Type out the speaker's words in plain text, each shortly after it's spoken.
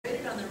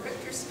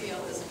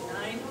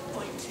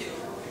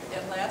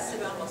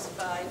almost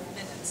 5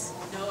 minutes.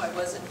 No, I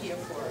wasn't here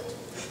for it.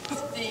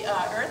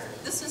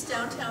 This was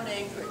downtown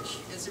Anchorage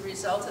as a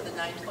result of the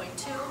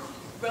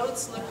 9.2.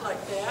 Roads look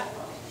like that.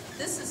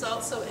 This is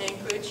also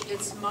Anchorage.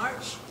 It's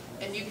March,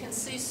 and you can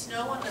see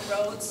snow on the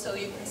roads, so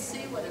you can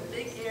see what a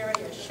big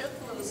area shook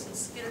loose and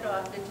skidded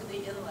off into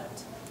the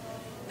inlet.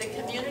 The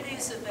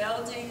communities of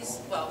Valdez,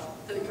 well,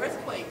 the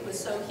earthquake was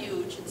so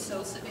huge and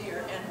so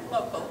severe and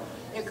local,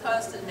 it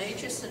caused a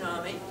major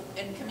tsunami,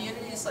 and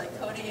communities like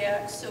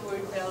Kodiak,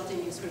 Seward,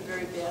 Valdez were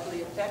very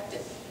badly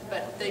affected.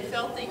 But they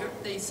felt the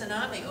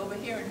tsunami over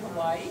here in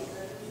Hawaii,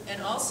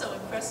 and also in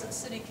Crescent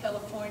City,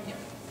 California.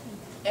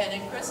 And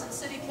in Crescent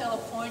City,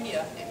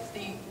 California,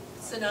 the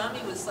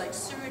tsunami was like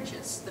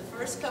surges. The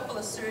first couple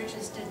of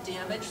surges did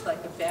damage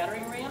like the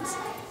battering rams,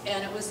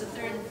 and it was the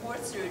third and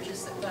fourth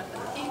surges that got the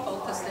people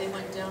because they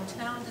went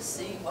downtown to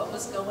see what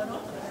was going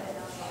on.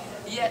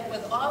 Yet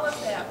with all of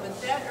that, with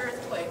that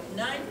earthquake,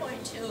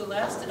 9.2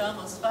 lasted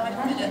almost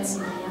 5 minutes.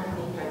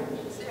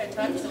 See, I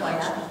talked too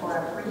much. For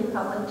a free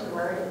public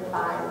tour in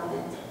 5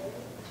 minutes.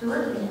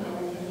 Tour begin in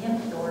the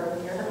museum store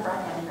near the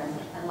front entrance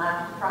and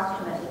last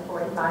approximately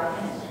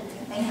 45 minutes.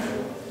 Thank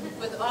you.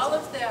 With all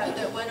of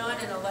that went on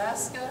in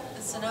Alaska,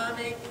 the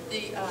tsunami,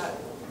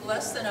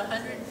 less than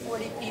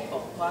 140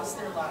 people lost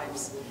their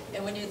lives.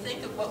 And when you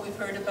think of what we've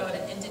heard about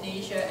in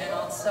Indonesia and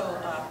also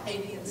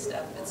Haiti and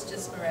stuff, it's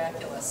just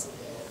miraculous.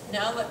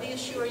 Now let me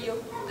assure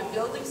you, the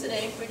buildings in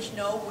Anchorage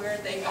know where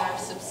they are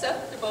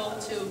susceptible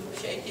to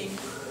shaking.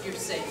 You're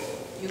safe.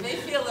 You may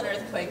feel an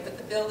earthquake, but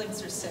the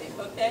buildings are safe,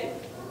 okay?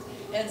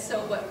 And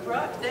so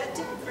that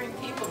didn't bring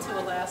people to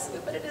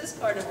Alaska, but it is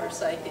part of our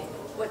psyche.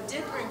 What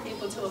did bring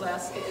people to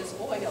Alaska is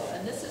oil,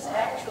 and this is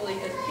actually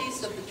a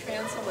piece of the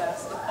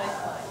Trans-Alaska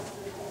Pipeline.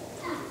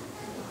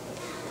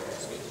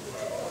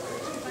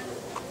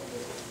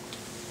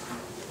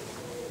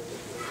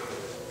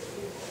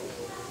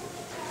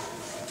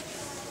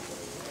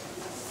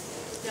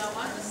 Now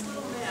on this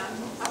little map,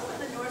 up on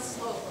the North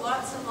Slope,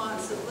 lots and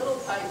lots of little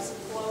pipes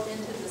flow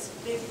into this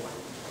big one.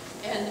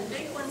 And the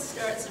big one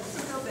starts in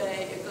Puno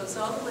Bay. It goes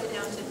all the way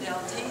down to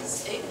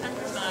Valdez,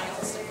 800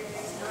 miles,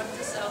 north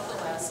to South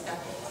Alaska,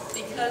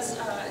 because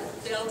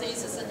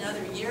Valdez is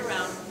another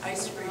year-round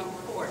ice-free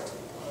port.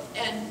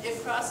 And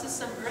it crosses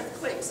some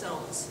earthquake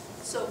zones.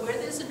 So where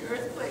there's an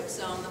earthquake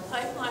zone, the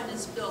pipeline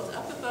is built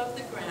up above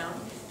the ground,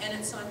 and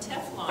it's on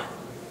Teflon.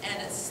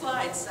 And it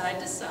slides side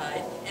to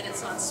side, and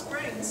it's on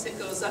springs. It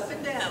goes up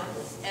and down,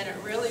 and it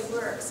really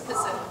works.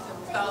 Because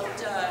about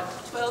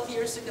 12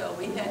 years ago,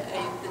 we had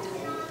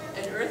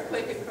an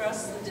earthquake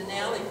across the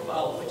Denali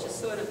Fault, which is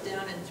sort of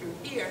down and through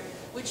here,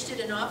 which did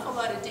an awful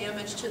lot of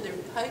damage to the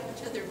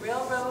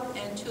railroad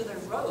and to the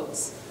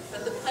roads.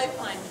 But the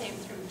pipeline came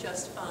through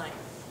just fine.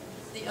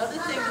 The other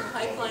thing the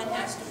pipeline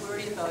has to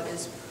worry about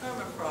is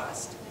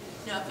permafrost.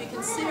 Now, if you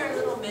can see our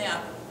little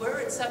map, where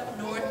it's up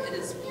north, it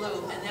is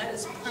blue, and that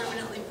is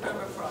permanently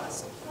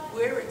permafrost.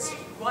 Where it's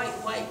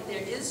white,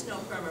 there is no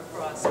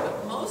permafrost,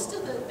 but most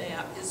of the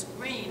map is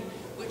green,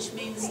 which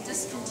means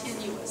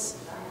discontinuous.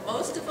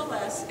 Most of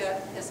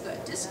Alaska has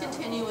got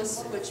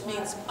discontinuous, which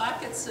means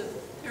pockets of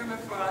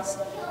permafrost.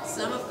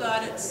 Some have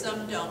got it,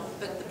 some don't,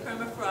 but the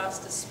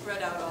permafrost is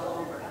spread out all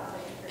over.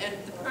 And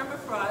the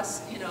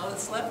permafrost,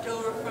 it's left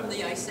over from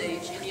the Ice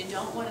Age, and you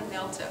don't want to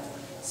melt it.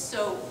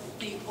 So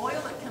the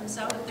oil that comes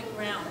out of the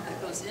ground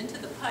that goes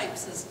into the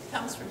pipes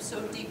comes from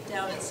so deep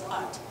down it's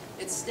hot.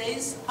 It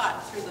stays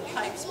hot through the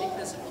pipes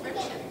because of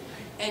friction,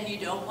 and you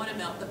don't want to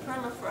melt the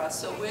permafrost.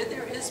 So where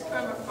there is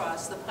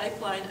permafrost, the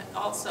pipeline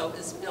also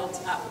is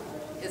built up.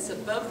 It's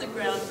above the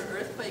ground for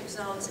earthquake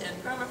zones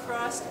and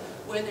permafrost.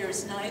 Where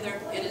there's neither,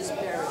 it is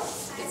buried.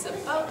 It's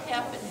about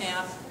half and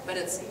half, but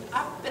it's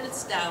up and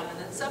it's down,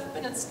 and it's up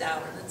and it's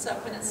down, and it's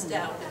up and it's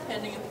down,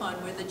 depending upon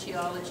where the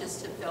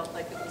geologists have felt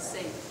like it was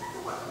safe.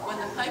 When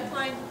the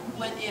pipeline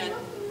went in,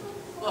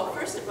 well,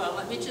 first of all,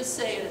 let me just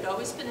say it had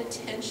always been a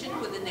tension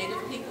with the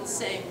native people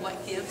saying,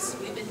 what gives?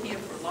 We've been here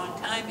for a long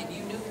time, and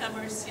you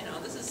newcomers,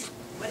 this is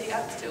what are you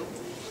up to?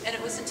 And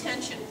it was a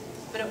tension,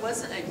 but it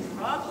wasn't a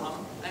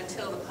problem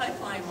until the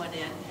pipeline went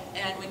in.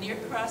 And when you're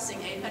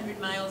crossing 800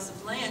 miles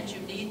of land, you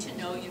need to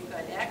know you've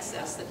got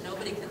access, that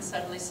nobody can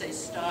suddenly say,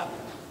 stop,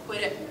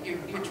 quit it,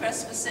 you're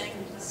trespassing,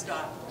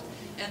 stop.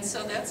 And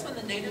so that's when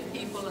the native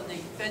people and the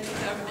federal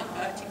government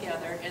got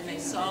together and they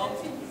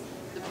solved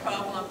the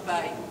problem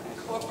by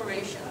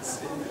corporations.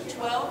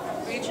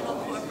 12 regional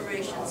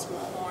corporations were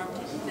formed.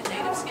 The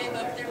natives gave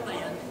up their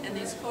land, and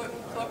these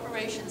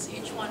corporations,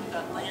 each one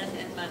got land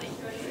and money.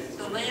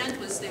 The land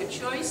was their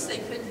choice. They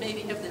couldn't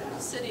maybe have the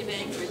city of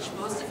Anchorage.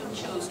 Most of them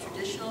chose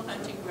traditional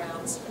hunting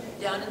grounds.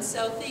 Down in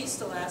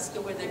southeast Alaska,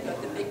 where they've got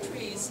the big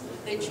trees,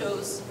 they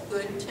chose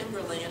good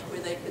timberland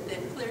where they could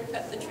then clear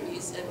cut the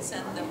trees and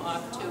send them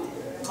off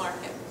to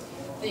market.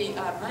 The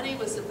money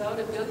was about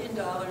 $1 billion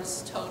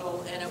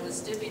total, and it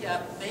was divvied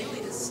up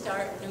mainly to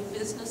start new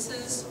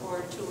businesses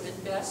or to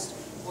invest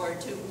or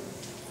to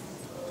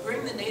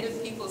bring the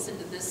native peoples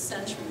into this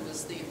century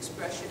was the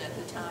expression at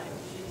the time.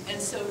 And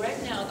so right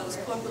now those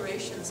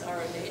corporations are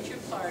a major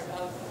part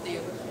of the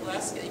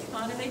Alaska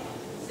economy.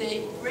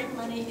 they bring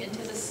money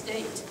into the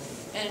state.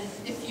 And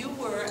if you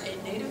were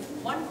a native,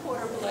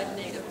 one-quarter blood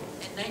native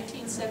in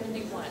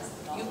 1971,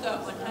 you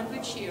got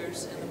 100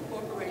 shares in the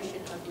corporation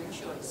of your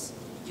choice.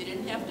 You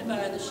didn't have to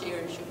buy the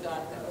shares, you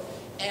got them.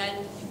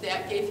 And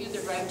that gave you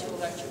the right to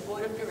elect your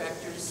board of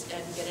directors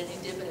and get any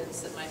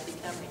dividends that might be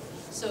coming.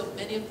 So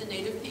many of the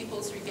native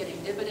peoples are getting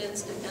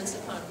dividends, depends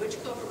upon which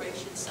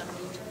corporation, some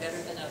moved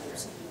better than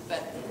others.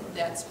 But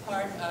that's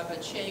part of a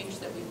change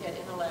that we've had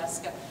in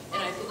Alaska.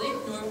 And I believe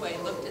Norway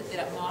looked at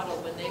that model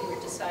when they were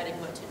deciding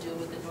what to do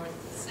with the North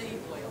Sea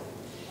oil.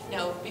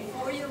 Now,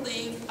 before you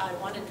leave, I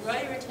want to draw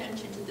your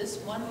attention to this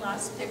one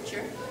last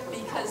picture,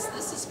 because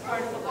this is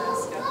part of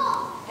Alaska.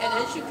 And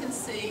as you can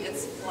see,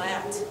 it's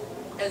flat.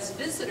 As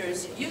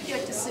visitors, you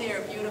get to see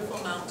our beautiful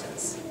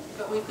mountains.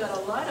 But we've got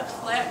a lot of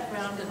flat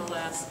ground in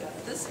Alaska.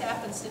 This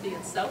happens to be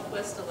in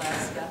southwest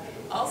Alaska,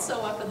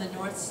 also up in the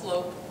North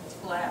Slope,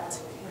 flat.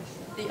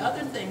 The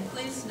other thing,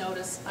 please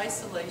notice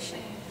isolation.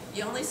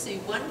 You only see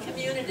one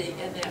community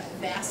in that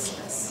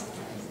vastness.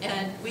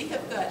 And we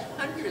have got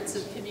hundreds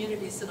of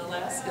communities in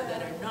Alaska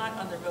that are not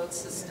on the road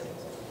system.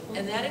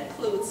 And that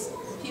includes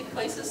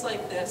places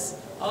like this,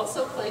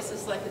 also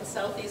places like in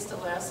southeast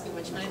Alaska,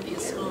 which might be a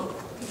small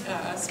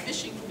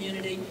fishing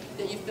community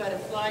that you've got to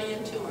fly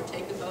into or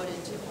take a boat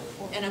into.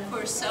 And of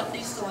course,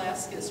 southeast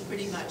Alaska is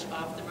pretty much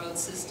off the road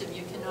system.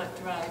 You cannot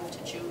drive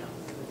to Juneau.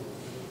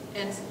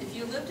 And if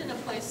you lived in a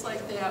place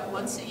like that,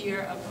 once a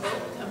year a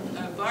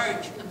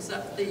barge comes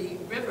up the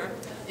river,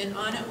 and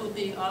on it will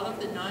be all of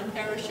the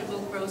non-perishable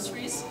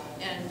groceries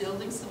and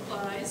building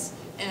supplies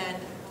and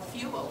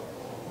fuel.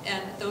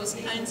 And those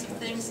kinds of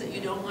things that you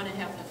don't want to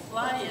have to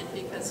fly in,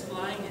 because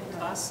flying in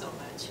costs so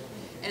much.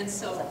 And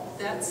so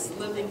that's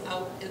living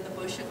out in the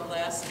bush of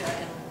Alaska.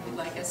 And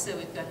like I said,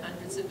 we've got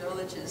hundreds of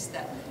villages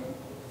that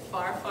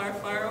far, far,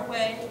 far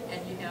away,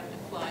 and you have to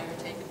fly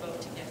or take a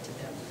boat to get to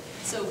them.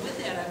 So with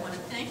that, I want to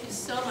thank you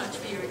so much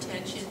for your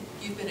attention.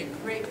 You've been a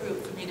great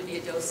group for me to be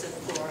a docent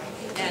for.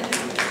 And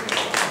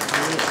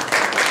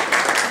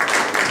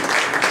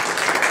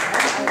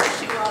I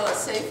wish you all a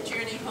safe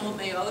journey home.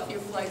 May all of your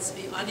flights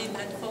be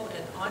uneventful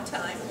and on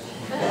time.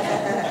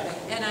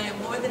 And I am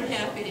more than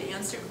happy to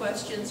answer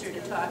questions or to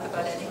talk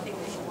about anything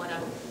that you want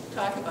to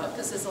talk about,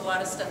 because there's a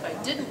lot of stuff I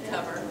didn't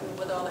cover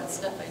with all that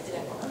stuff I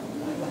did.